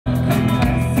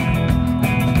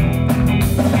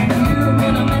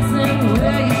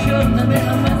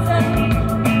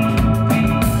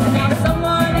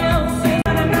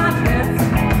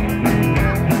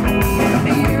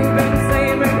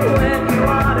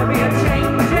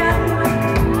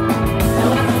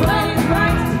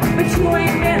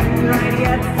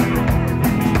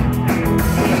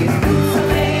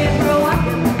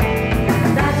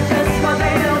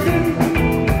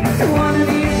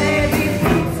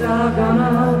are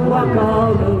gonna walk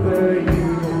all over you.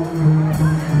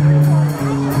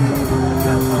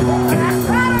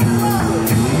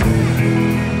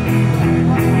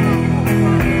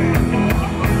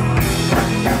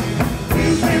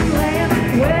 You've been playing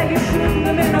where you shouldn't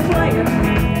have been playing,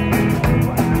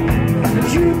 but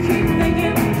you keep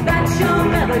thinking that you'll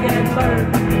never get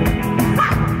burned.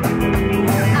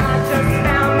 I just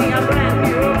found me a brand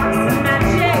new box in that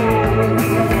jail,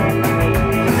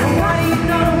 and what do you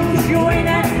know, you ain't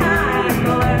that high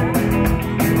to learn.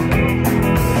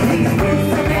 These boots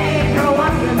are made for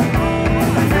walking,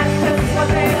 and that's just what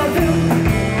they'll do.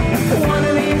 One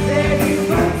of these days these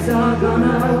boots are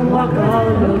gonna walk all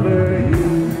over you.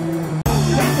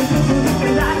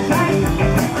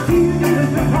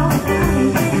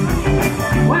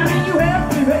 Why don't you help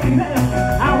me, baby?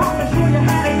 I want to show you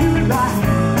how to do it right.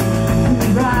 Do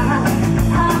it right.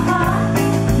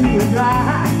 Do it right.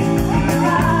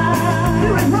 Do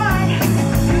it right.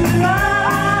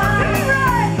 Do it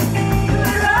right. Do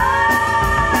it right. Do it right.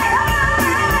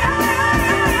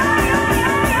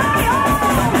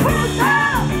 Push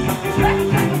out. Shake it,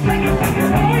 shake it, shake it, shake it,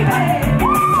 baby.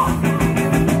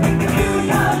 You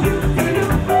know you do.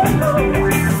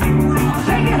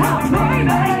 Shake it up, baby.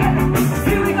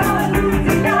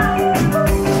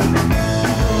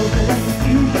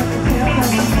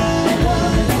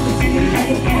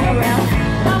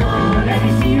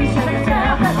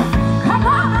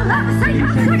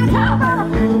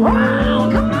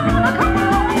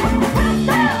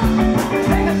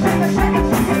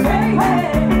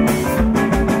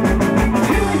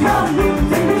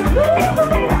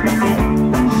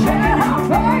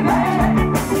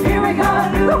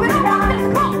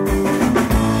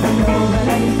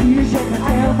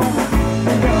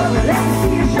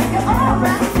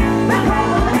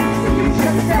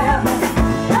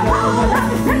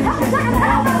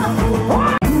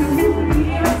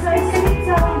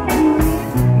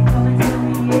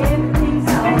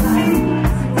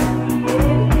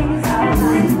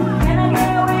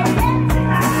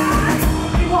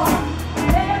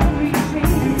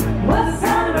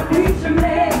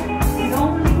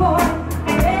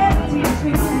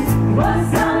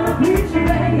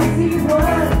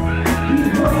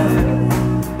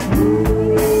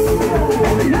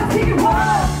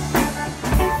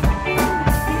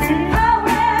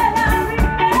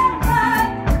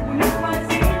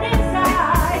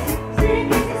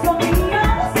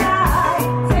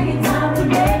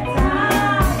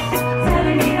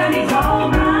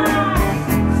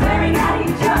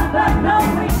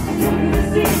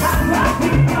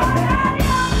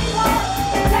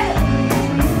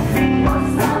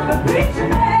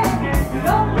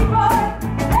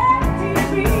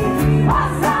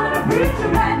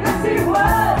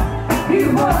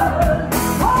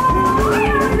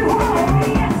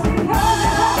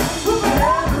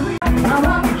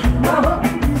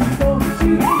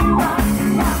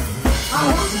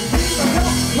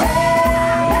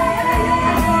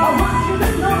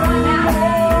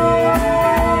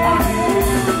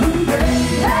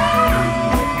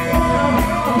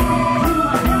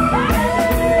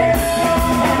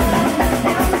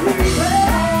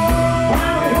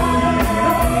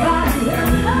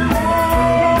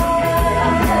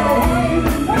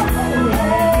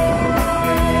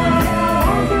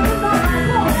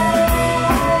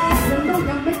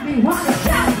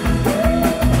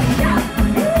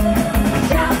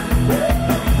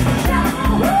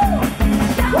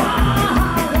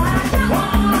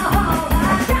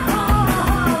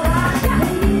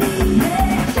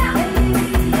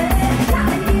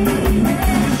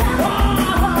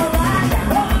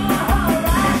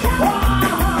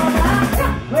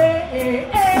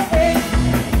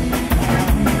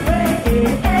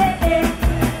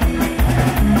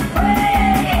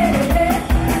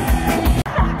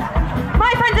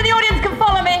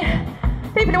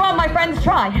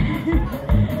 Try. Here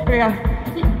we go.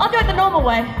 I'll do it the normal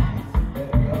way.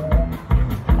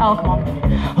 Oh, come on.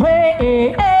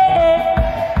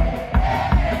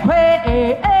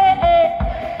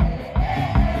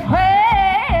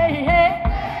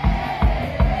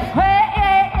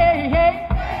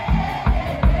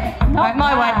 Right,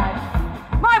 my way.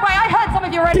 My way. I heard some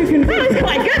of you already. That was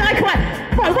quite good.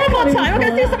 Right, one more time. We're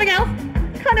going to do something else.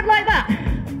 Kind of like that.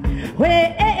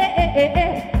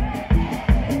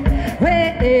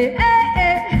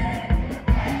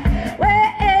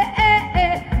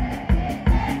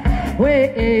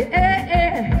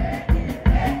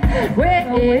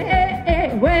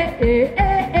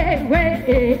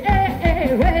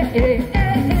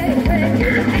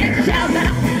 Shout now,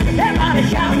 everybody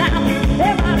shout now,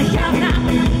 everybody shout now,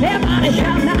 everybody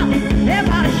shout now,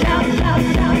 everybody shout, shout,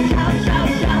 shout, shout.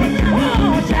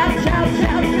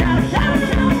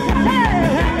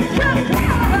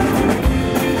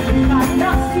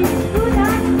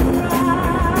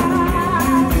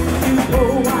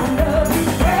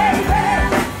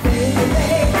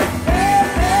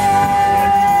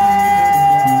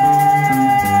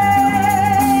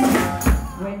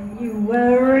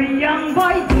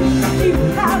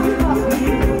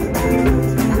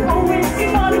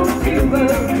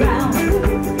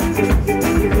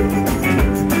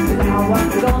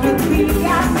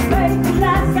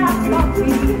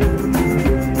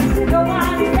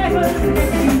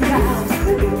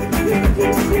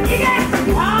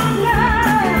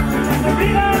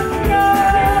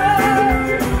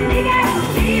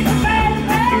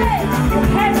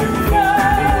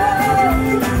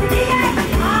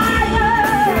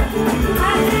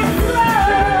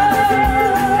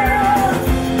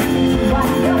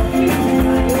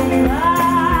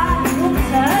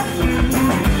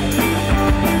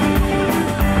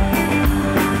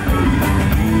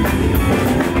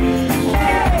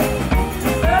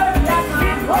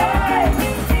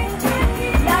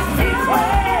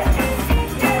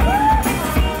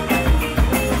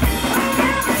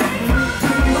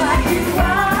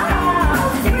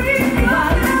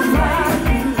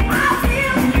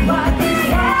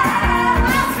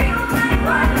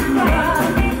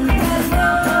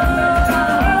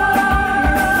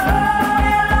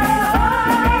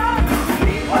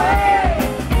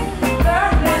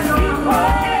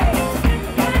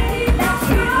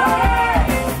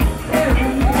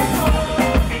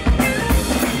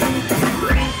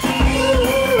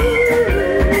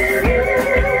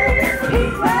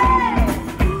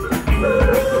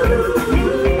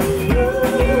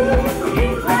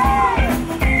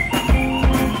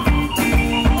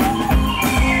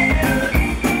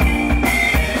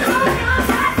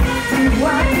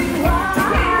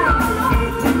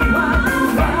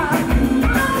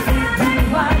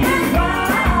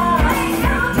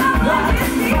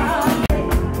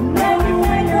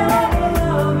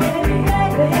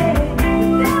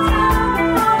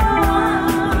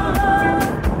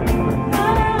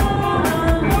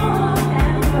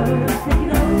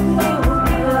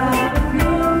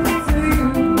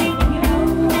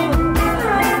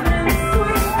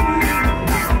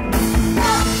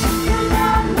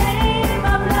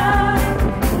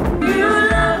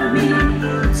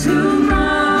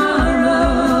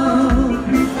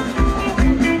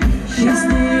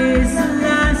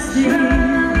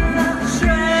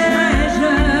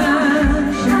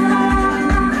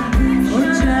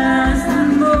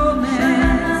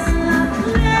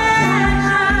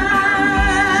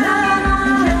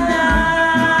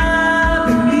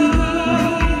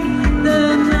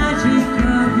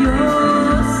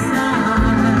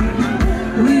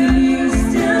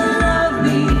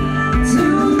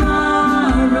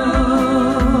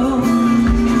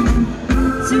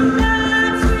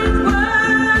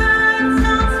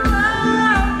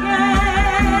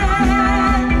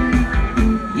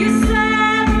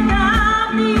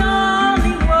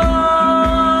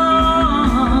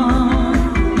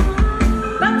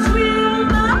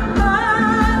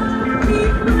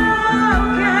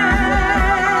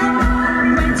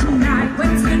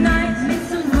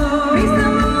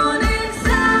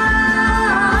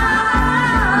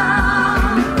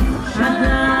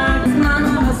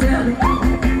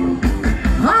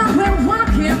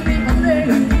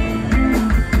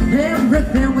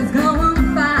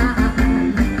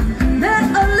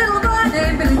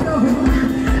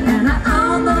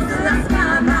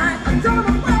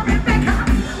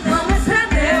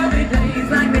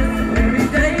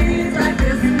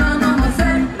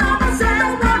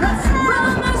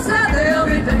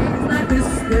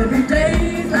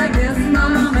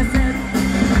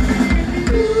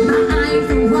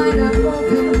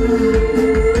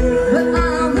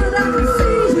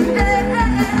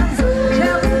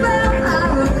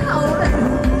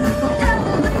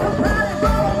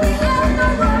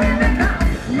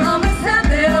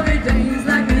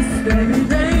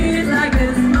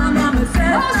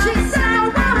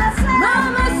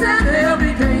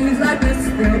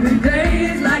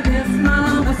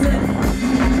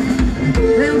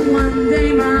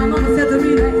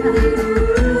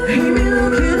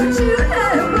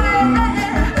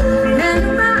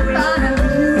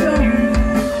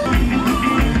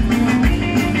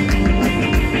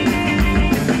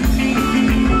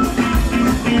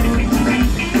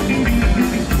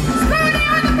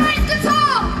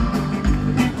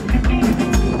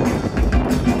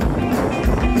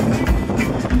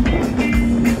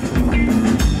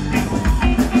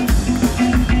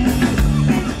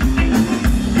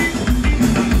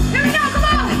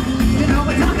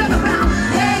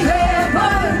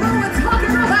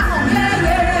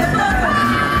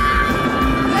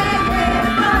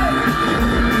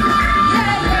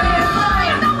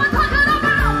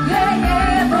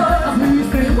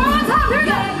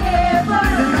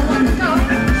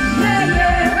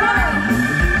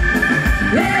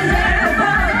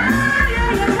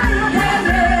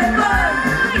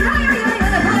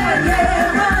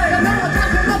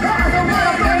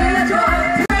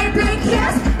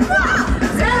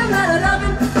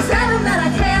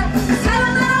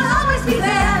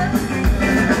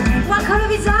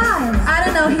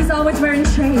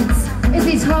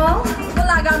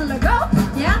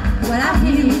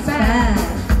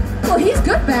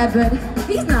 good bad, but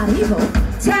he's not evil.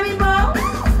 Tell me more,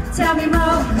 tell me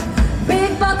more.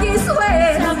 Big bulky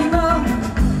sweat, tell me more.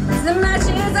 The match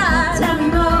his eyes, tell me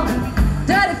more.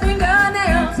 Dirty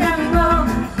fingernails, tell me more.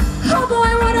 Oh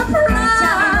boy, what a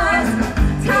prize.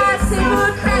 Tight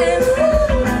seafood pants,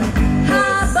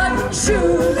 high button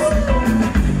shoes.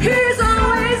 He's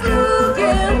always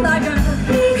looking like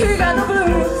he got the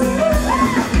blues.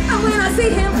 And when I see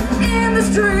him in the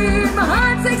street, my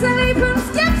heart takes a leap and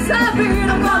skips a beat.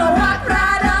 I'm gonna walk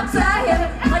right up to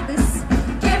him like this.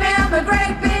 Give him a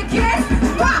great big kiss.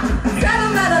 Wow. Tell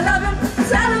him that I love him.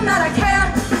 Tell him that I care.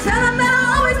 Tell him that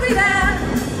I'll always be there.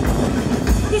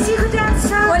 Is he a good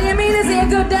dancer? What do you mean, is he a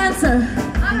good dancer?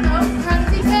 I don't know. How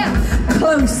does he feel?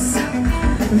 Close.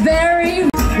 Very.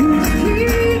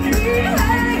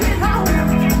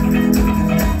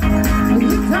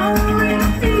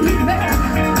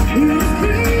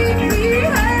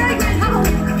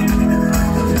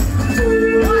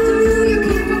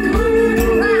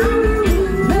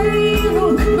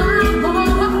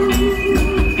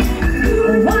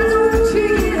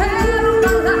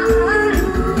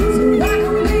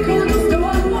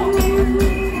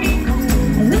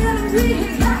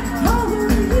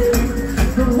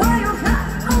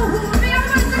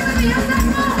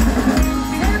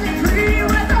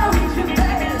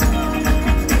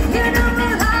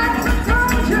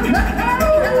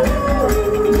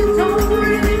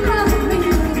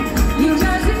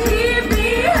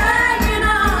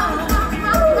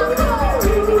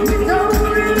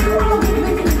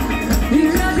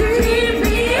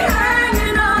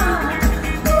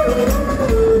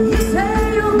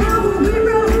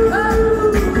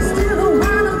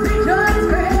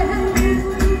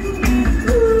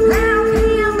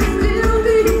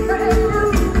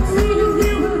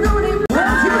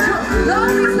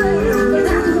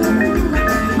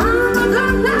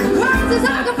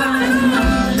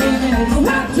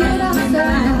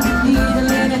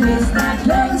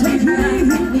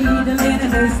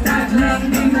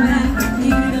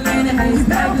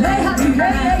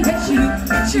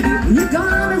 You're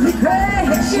gonna regret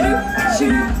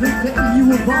you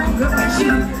were born, girl.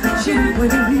 When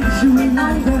it leaves you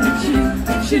alone, girl.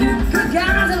 Good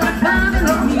guys are like finding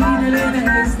a needle in a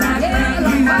haystack. Yeah,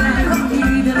 like finding a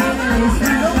needle in a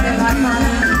haystack. They're like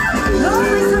finding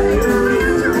lonely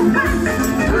strangers back.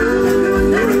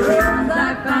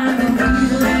 Like finding a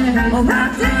needle in a haystack. Oh,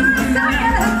 right there,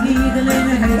 needle in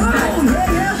a haystack. Oh, yeah,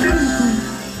 yeah.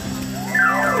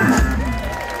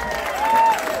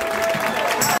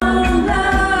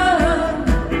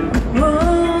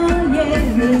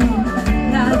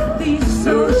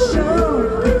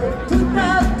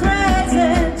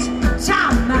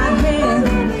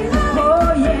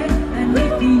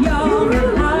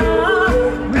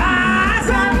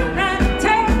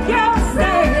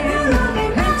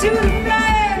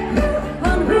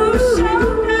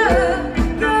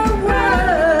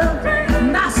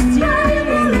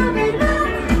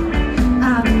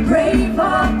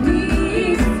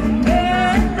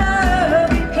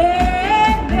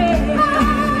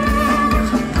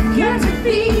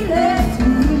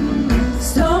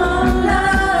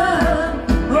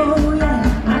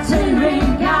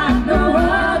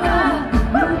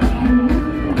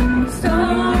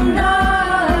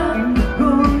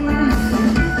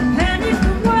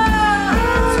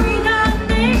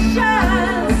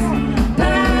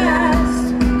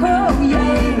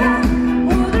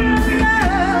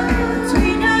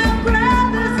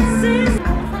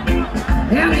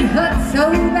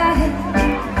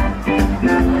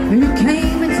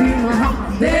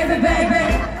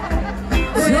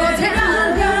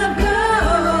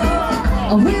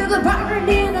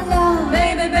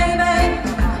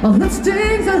 Oh, it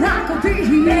stings like a bee.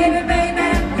 Baby, baby,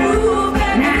 ooh,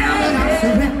 baby, now that I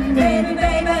surrender. Baby,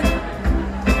 baby,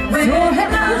 so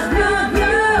heaven's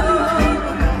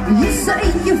blue. You say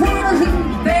you wanna leave.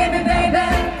 Baby, baby,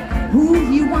 ooh,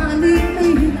 you wanna leave me.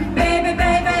 Baby,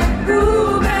 baby,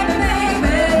 ooh, baby, baby.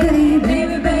 Baby,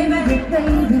 baby, baby,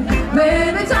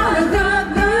 baby, don't love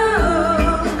you.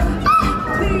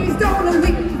 Please don't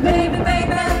leave. Baby,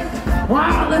 baby,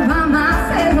 all by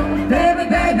myself. Baby,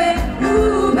 baby,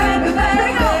 ooh, baby, baby.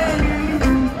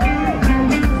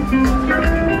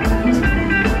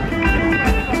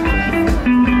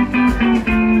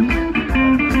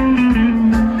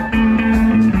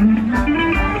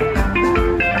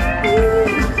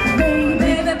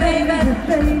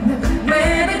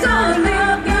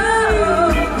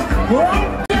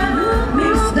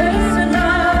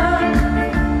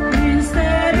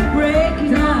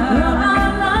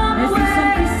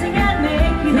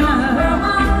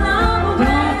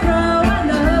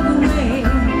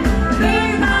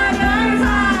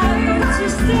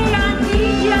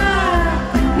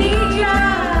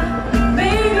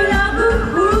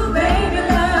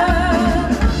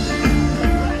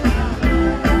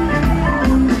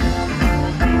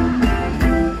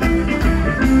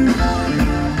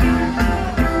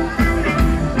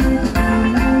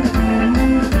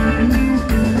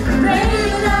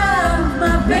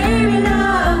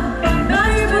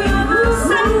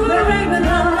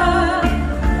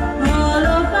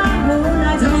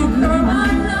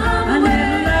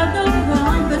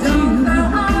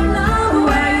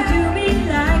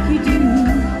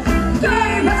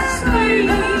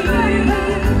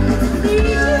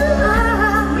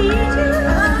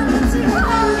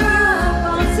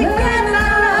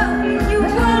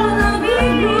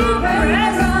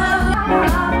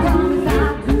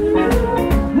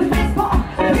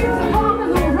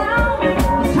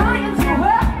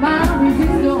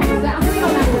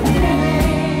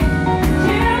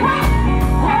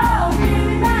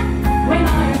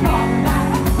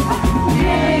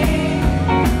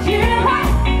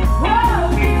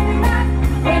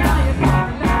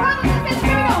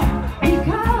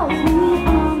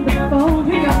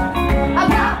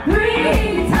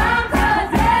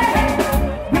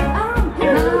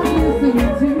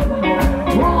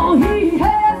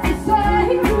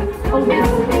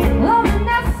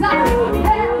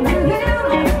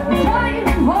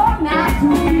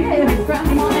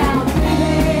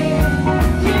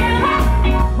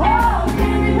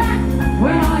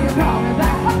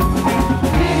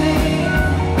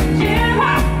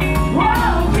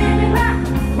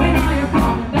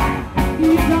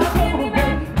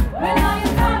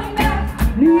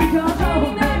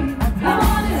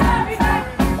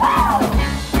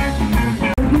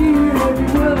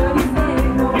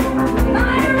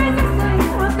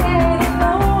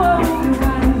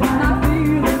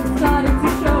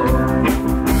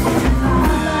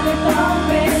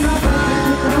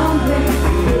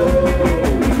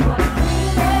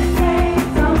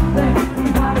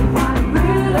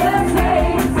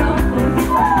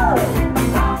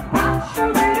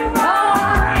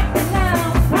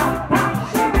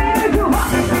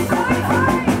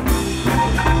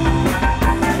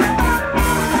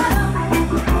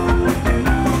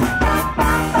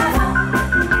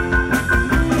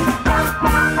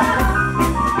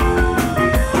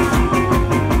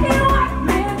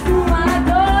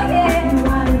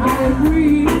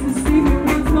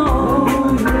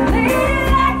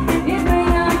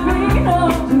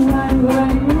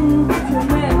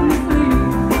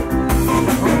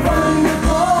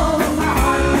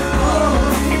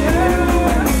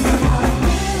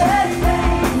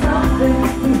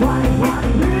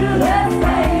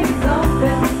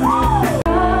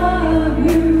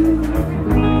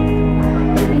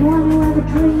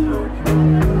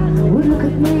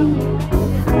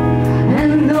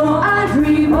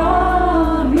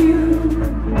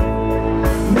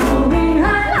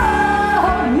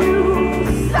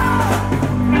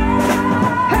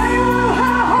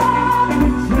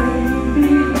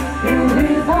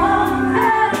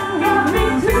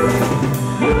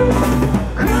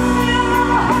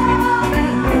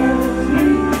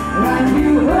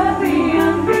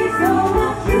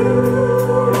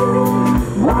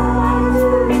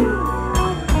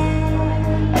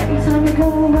 Every time you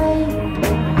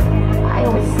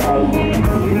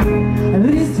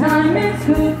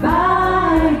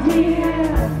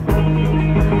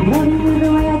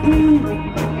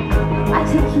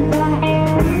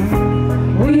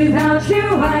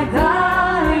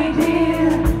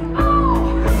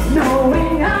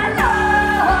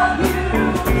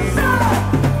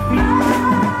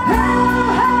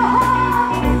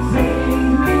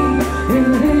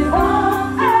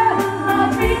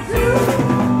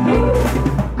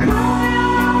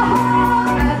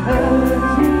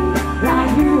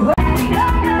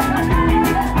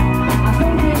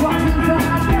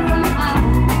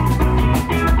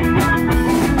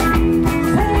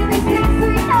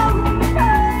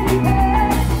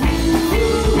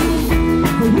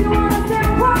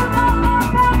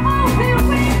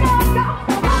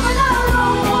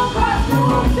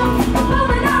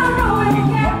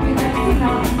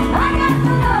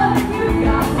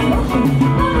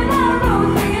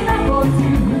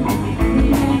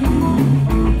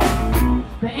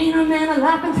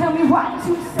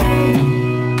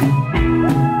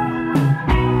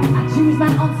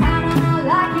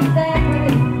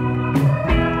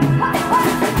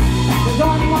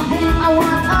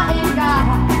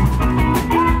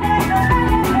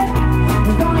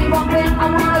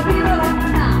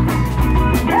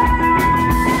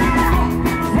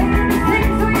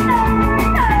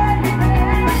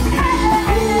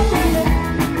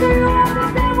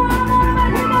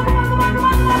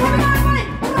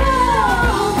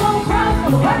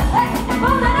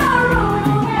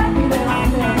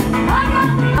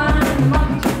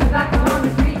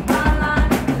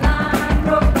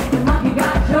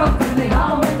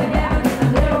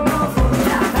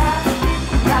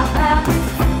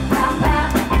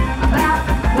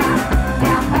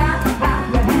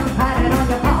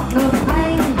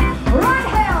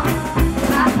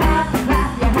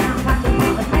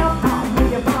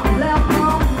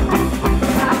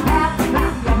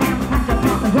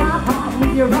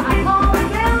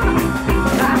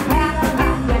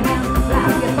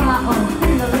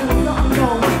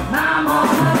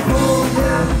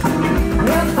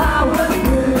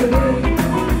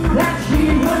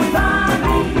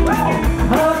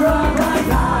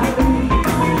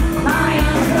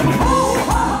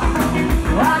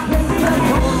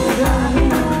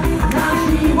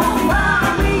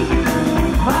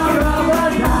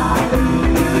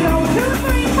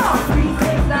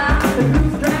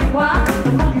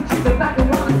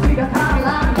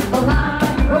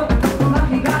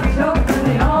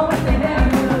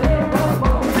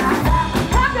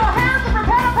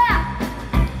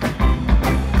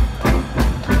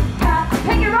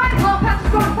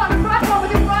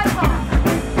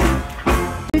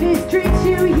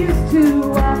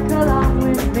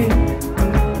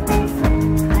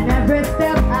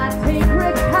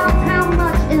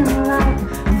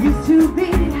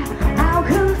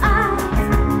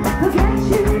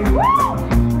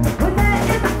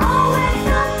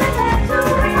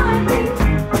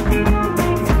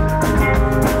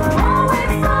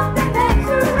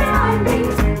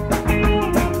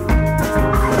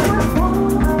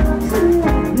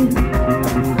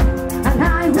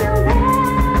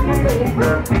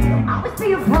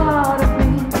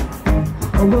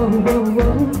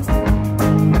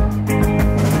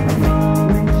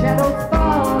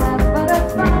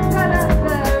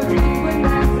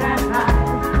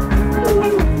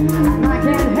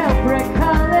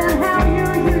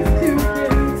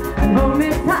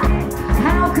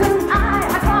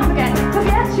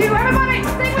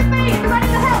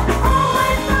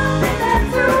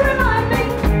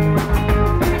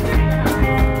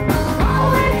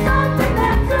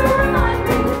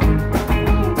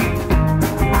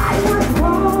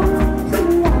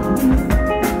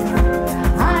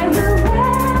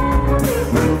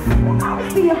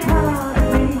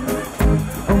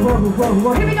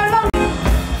Well, here we go, long.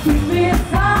 Keep me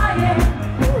flying,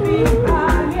 keep me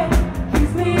flying,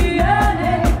 keep me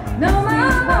yearning. No, my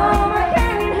mama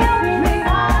can't help me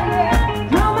flying.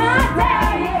 No, my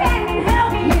daddy can't help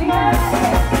me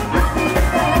yearning. I've been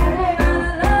standing on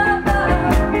a lover.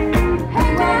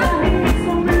 Hey, I need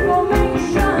some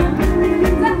information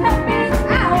to help me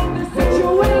out the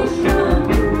situation.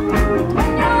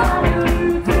 When you're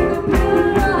new to the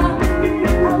pillow,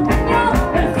 when you're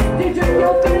addicted to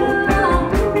your pillow.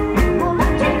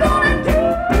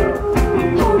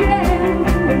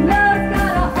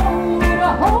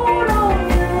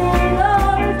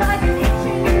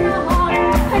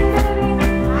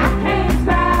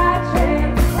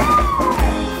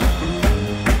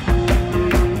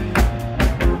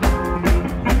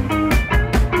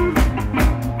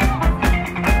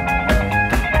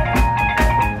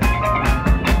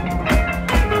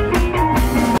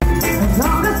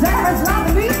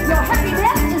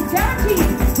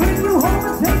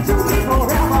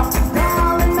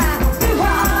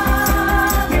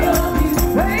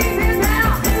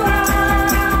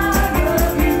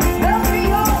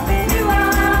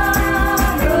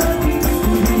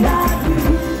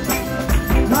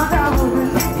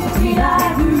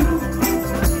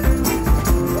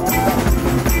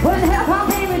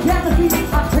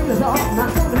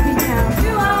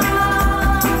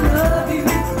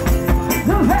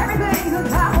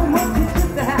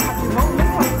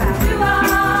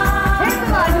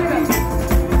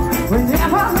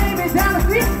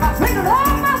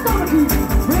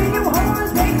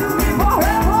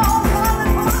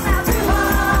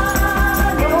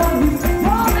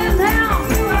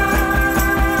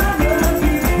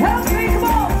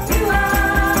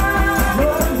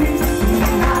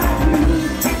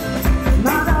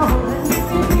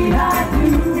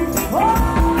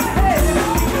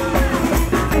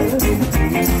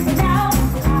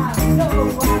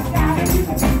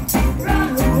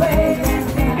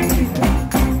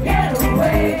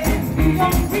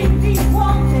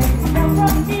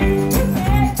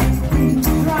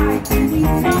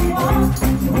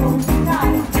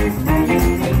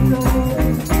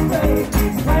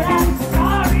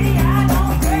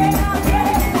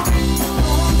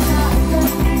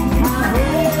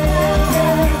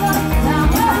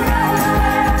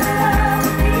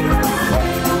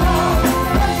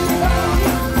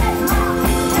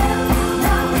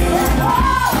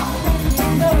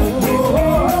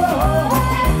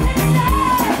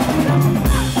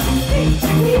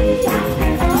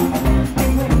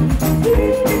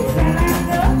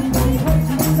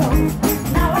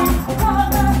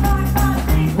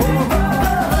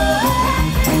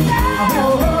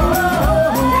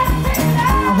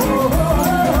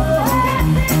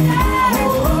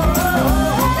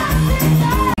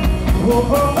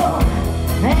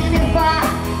 And if I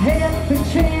had the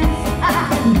chance,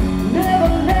 I'd never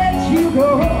let you go.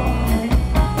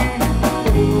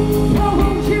 So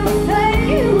won't you say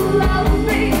you love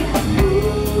me?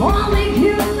 Only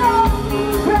you know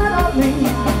incredibly.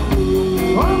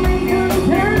 Only you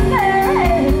can there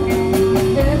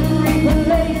every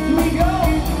place we go.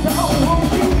 So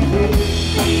won't you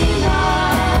be my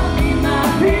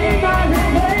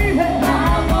baby?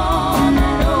 I wanna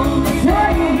know the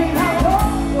way.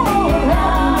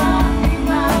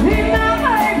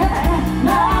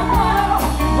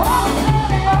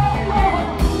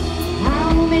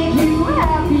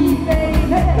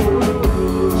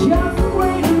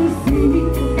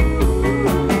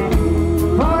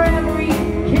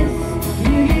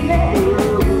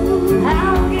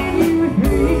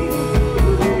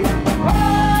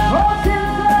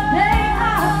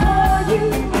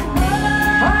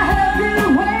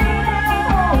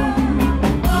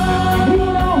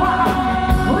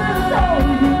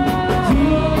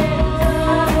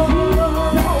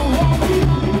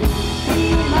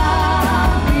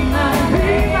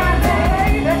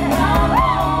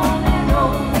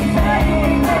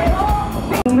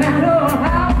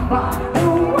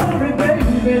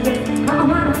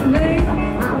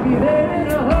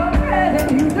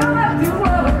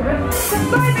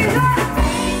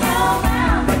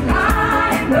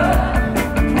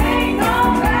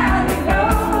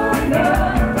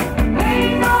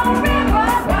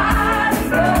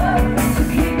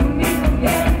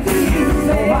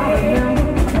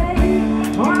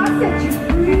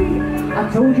 I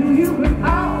told you you could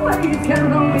always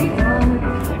count on me.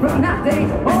 From that day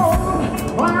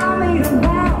on, while I made a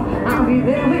vow, I'll be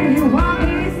there when you want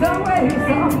me some way,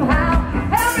 somehow.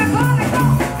 Everybody go!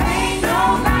 Ain't no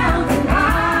mountain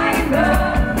high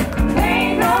enough,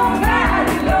 ain't no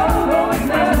valley low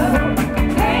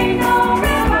enough, ain't no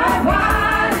river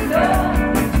wide enough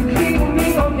to keep me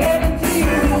from getting to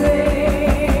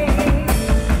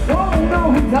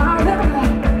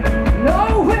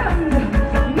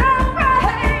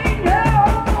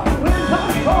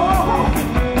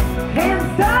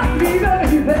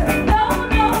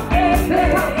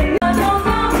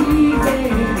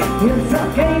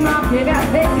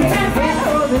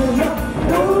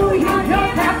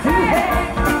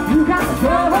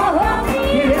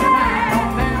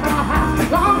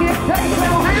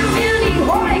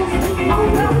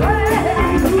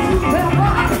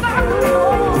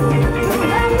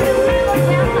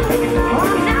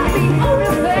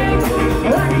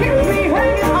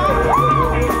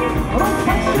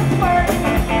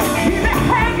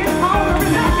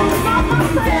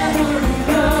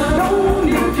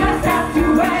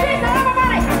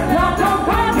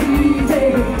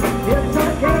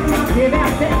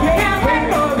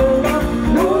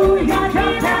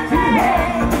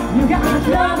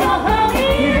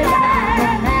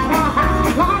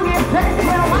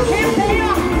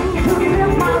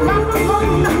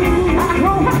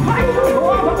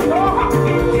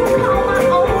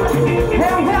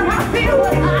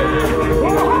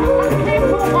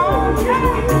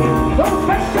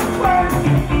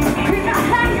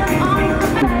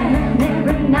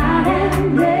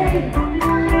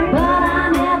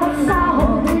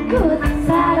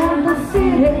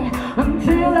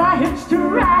used to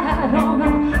ride on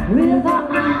the river.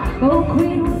 Oh,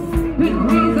 Queen,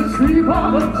 beneath the sleep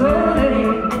of a day.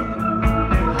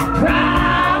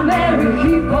 Primary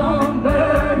keep on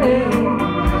burning.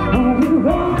 Oh, we're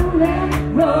rolling,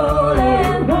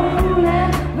 rolling,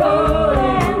 rolling,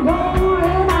 rolling,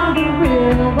 rolling on the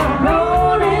river.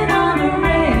 Rolling on the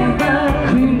river.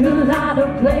 Cleaned a lot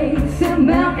of plates in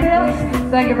Memphis.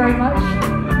 Thank you very much.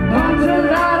 Pumped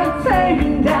a lot of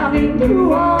things down in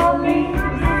New Orleans.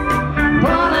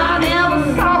 But I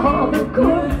never saw the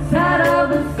good side of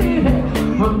the city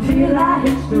until I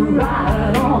hitched a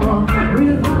ride on the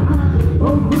river.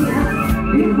 Oh,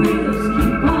 the wheels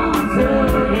keep on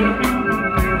turning.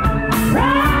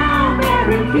 Round,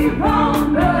 Mary, keep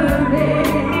on going.